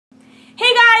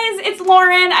guys, it's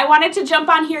Lauren. I wanted to jump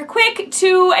on here quick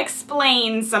to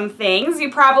explain some things.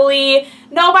 You probably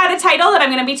know by the title that I'm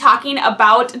going to be talking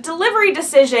about delivery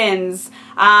decisions,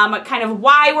 kind of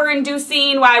why we're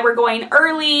inducing, why we're going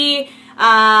early,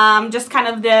 just kind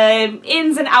of the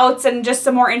ins and outs and just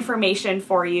some more information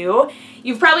for you.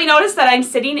 You've probably noticed that I'm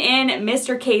sitting in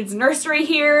Mr. Kade's nursery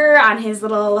here on his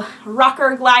little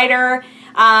rocker glider,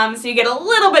 so you get a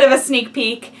little bit of a sneak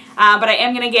peek. But I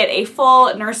am going to get a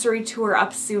full nursery tour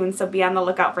up soon, so be on the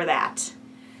lookout for that.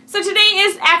 So today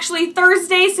is actually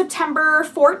Thursday, September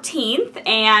 14th,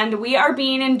 and we are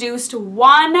being induced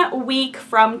 1 week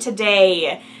from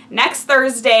today. Next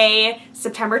Thursday,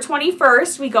 September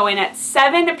 21st, we go in at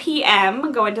 7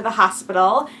 p.m., go into the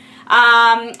hospital,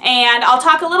 and I'll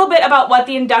talk a little bit about what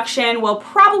the induction will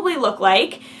probably look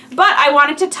like, but I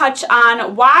wanted to touch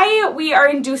on why we are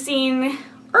inducing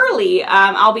early.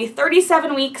 I'll be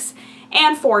 37 weeks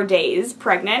and 4 days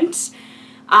pregnant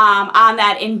on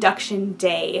that induction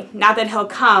day. Not that he'll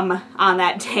come on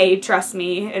that day, trust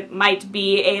me. It might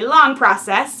be a long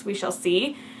process, we shall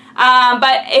see.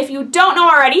 But if you don't know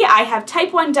already, I have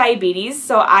type 1 diabetes,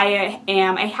 so I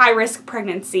am a high-risk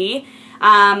pregnancy.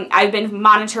 I've been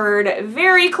monitored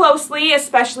very closely,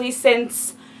 especially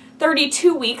since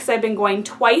 32 weeks. I've been going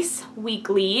twice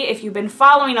weekly, if you've been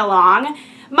following along.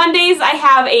 Mondays I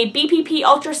have a BPP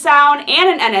ultrasound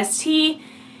and an NST,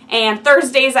 and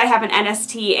Thursdays I have an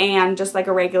NST and just like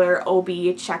a regular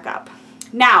OB checkup.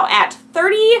 Now at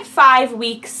 35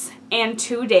 weeks and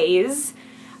 2 days,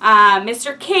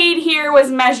 Mr. Kade here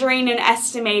was measuring an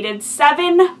estimated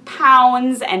 7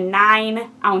 pounds and 9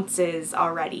 ounces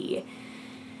already.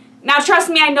 Now trust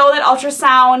me, I know that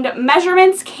ultrasound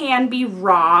measurements can be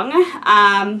wrong,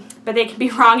 but they can be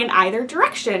wrong in either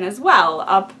direction as well,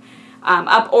 up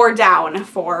or down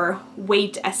for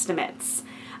weight estimates.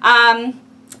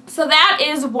 So that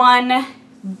is one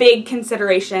big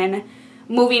consideration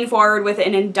moving forward with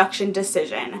an induction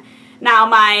decision. Now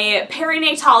my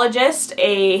perinatologist,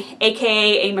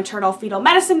 aka a maternal fetal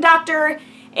medicine doctor,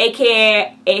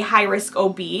 aka a high-risk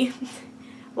OB,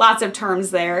 lots of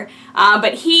terms there,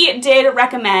 but he did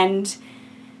recommend,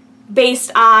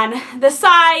 based on the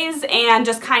size and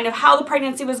just kind of how the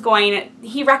pregnancy was going,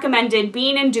 he recommended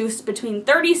being induced between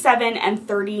 37 and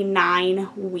 39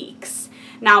 weeks.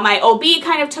 Now my OB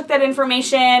kind of took that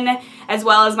information, as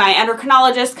well as my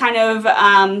endocrinologist kind of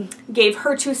gave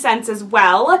her 2 cents as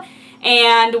well,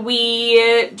 and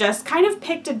we just kind of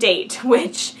picked a date,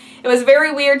 which it was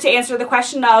very weird to answer the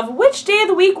question of which day of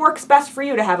the week works best for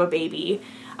you to have a baby.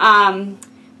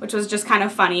 Which was just kind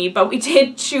of funny, but we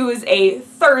did choose a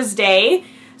Thursday,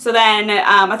 so then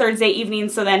a Thursday evening,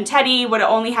 so then Teddy would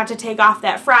only have to take off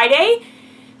that Friday,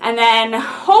 and then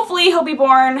hopefully he'll be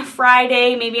born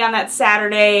Friday, maybe on that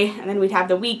Saturday, and then we'd have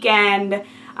the weekend,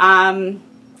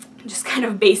 just kind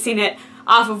of basing it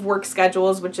off of work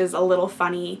schedules, which is a little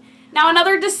funny. Now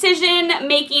another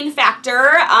decision-making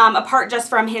factor, apart just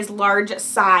from his large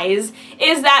size,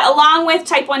 is that along with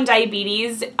type 1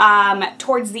 diabetes,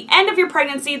 towards the end of your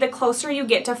pregnancy, the closer you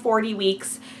get to 40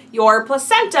 weeks, your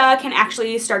placenta can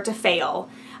actually start to fail.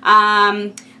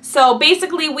 So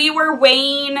basically we were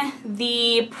weighing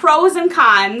the pros and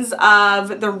cons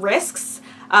of the risks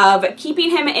of keeping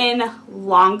him in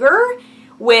longer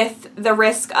with the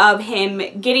risk of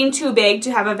him getting too big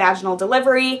to have a vaginal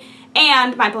delivery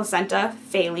and my placenta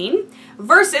failing,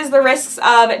 versus the risks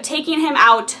of taking him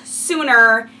out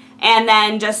sooner and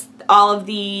then just all of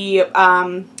the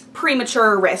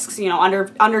premature risks, you know,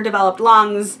 underdeveloped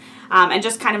lungs, and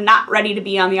just kind of not ready to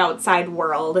be on the outside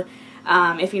world,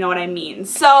 if you know what I mean.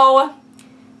 So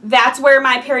that's where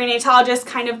my perinatologist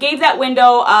kind of gave that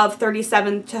window of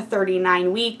 37 to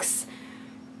 39 weeks.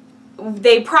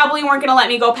 They probably weren't going to let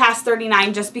me go past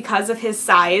 39 just because of his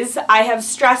size. I have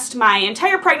stressed my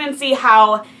entire pregnancy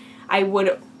how I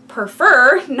would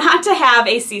prefer not to have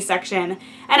a C-section.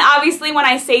 And obviously when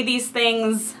I say these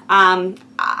things,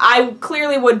 I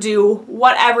clearly would do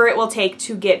whatever it will take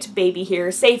to get baby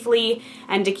here safely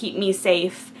and to keep me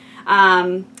safe.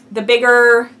 The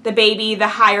bigger the baby, the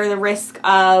higher the risk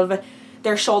of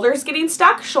their shoulders getting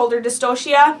stuck, shoulder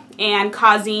dystocia, and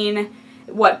causing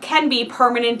what can be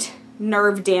permanent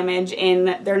nerve damage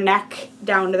in their neck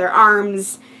down to their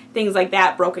arms, things like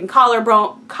that, broken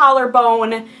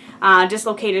collarbone,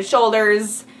 dislocated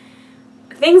shoulders,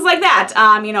 things like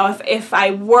that. You know, if I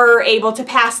were able to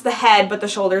pass the head but the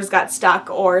shoulders got stuck,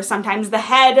 or sometimes the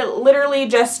head literally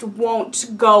just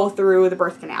won't go through the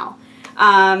birth canal.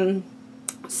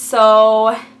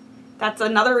 So that's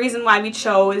another reason why we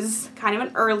chose kind of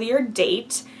an earlier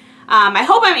date. I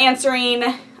hope I'm answering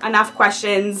enough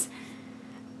questions.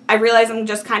 I realize I'm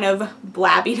just kind of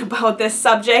blabbing about this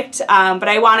subject, but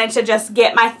I wanted to just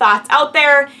get my thoughts out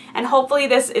there, and hopefully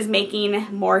this is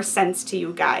making more sense to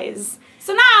you guys.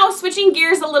 So now, switching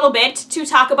gears a little bit to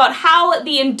talk about how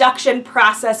the induction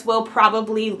process will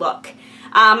probably look.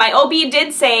 My OB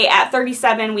did say at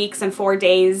 37 weeks and 4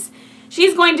 days,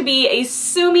 she's going to be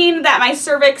assuming that my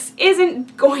cervix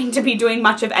isn't going to be doing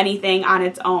much of anything on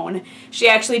its own. She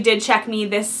actually did check me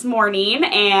this morning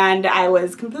and I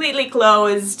was completely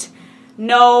closed,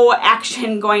 no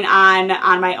action going on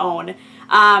my own.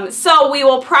 So we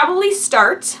will probably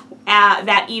start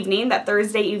that evening, that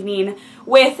Thursday evening,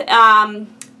 with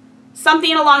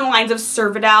something along the lines of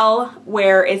Cervidil,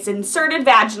 where it's inserted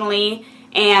vaginally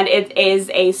and it is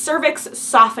a cervix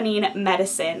softening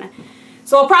medicine.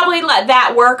 So we'll probably let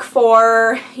that work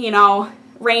for, you know,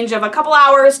 range of a couple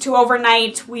hours to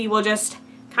overnight. We will just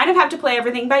kind of have to play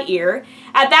everything by ear.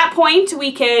 At that point,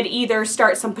 we could either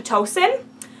start some Pitocin,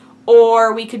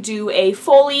 or we could do a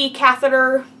Foley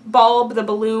catheter bulb, the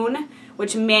balloon,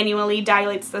 which manually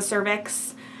dilates the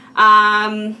cervix.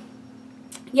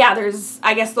 Yeah,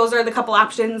 I guess those are the couple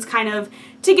options kind of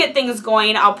to get things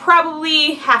going. I'll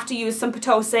probably have to use some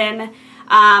Pitocin.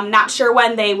 Not sure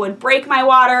when they would break my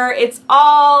water. It's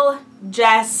all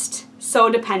just so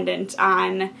dependent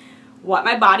on what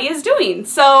my body is doing.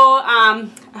 So I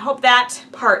hope that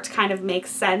part kind of makes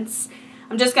sense.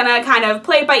 I'm just gonna kind of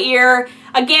play it by ear.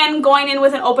 Again, going in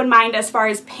with an open mind as far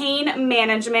as pain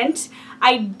management.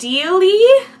 Ideally,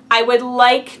 I would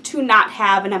like to not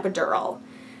have an epidural.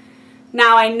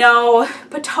 Now I know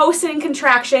Pitocin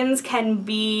contractions can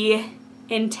be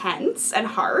intense and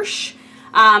harsh.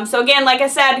 So again, like I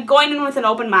said, going in with an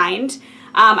open mind.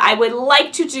 I would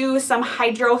like to do some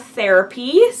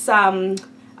hydrotherapy, some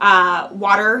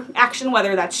water action,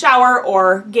 whether that's shower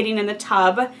or getting in the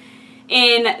tub.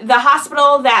 In the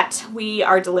hospital that we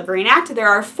are delivering at, there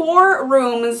are 4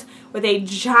 rooms with a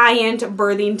giant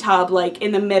birthing tub like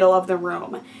in the middle of the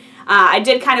room. I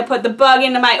did kind of put the bug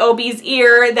into my OB's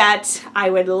ear that I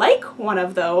would like one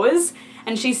of those,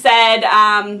 and she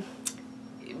said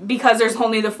because there's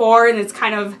only the 4 and it's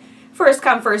kind of first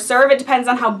come first serve, it depends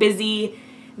on how busy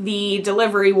the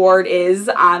delivery ward is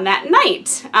on that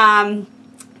night.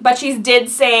 But she did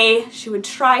say she would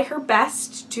try her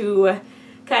best to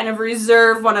kind of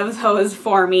reserve one of those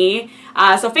for me.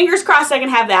 So fingers crossed I can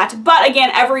have that. But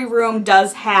again, every room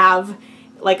does have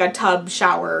like a tub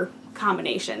shower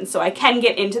combination, so I can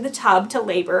get into the tub to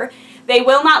labor. They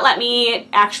will not let me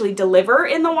actually deliver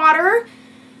in the water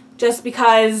just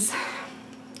because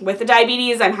with the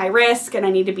diabetes I'm high risk and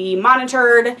I need to be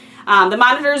monitored. The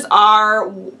monitors are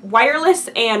wireless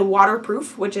and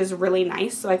waterproof, which is really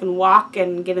nice, so I can walk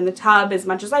and get in the tub as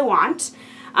much as I want.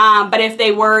 But if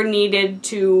they were needed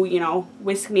to, you know,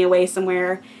 whisk me away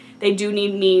somewhere, they do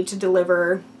need me to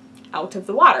deliver out of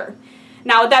the water.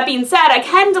 Now, with that being said, I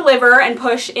can deliver and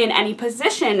push in any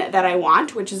position that I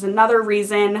want, which is another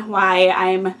reason why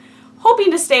I'm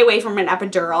hoping to stay away from an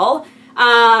epidural.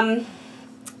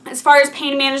 As far as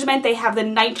pain management, they have the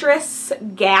nitrous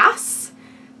gas,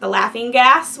 the laughing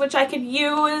gas, which I could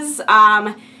use.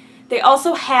 They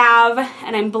also have,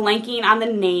 and I'm blanking on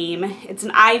the name, it's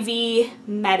an IV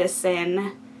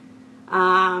medicine.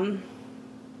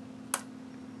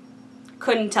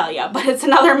 Couldn't tell you, but it's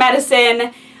another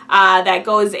medicine that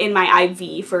goes in my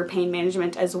IV for pain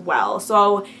management as well.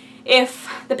 So if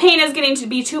the pain is getting to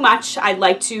be too much, I'd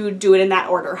like to do it in that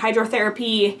order.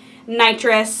 Hydrotherapy,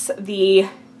 nitrous, the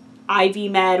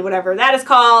IV med, whatever that is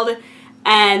called,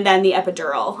 and then the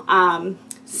epidural.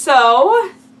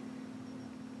 So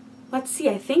let's see,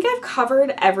 I think I've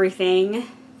covered everything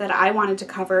that I wanted to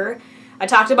cover. I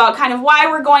talked about kind of why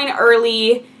we're going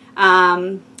early,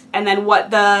 and then what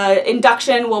the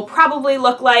induction will probably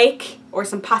look like, or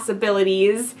some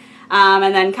possibilities,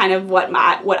 and then kind of what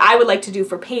I would like to do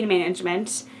for pain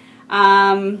management.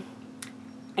 And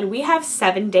we have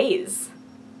 7 days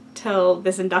till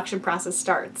this induction process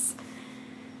starts.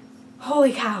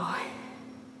 Holy cow.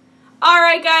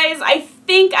 Alright guys, I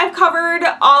think I've covered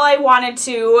all I wanted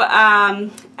to,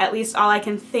 at least all I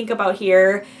can think about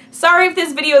here. Sorry if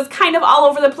this video is kind of all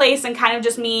over the place and kind of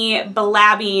just me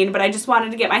blabbing, but I just wanted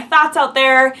to get my thoughts out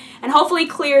there and hopefully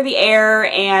clear the air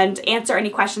and answer any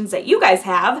questions that you guys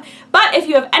have. But if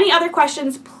you have any other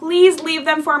questions, please leave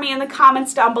them for me in the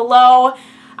comments down below.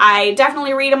 I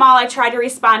definitely read them all. I try to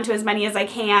respond to as many as I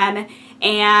can.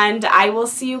 And I will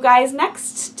see you guys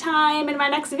next time in my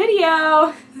next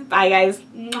video. Bye, guys.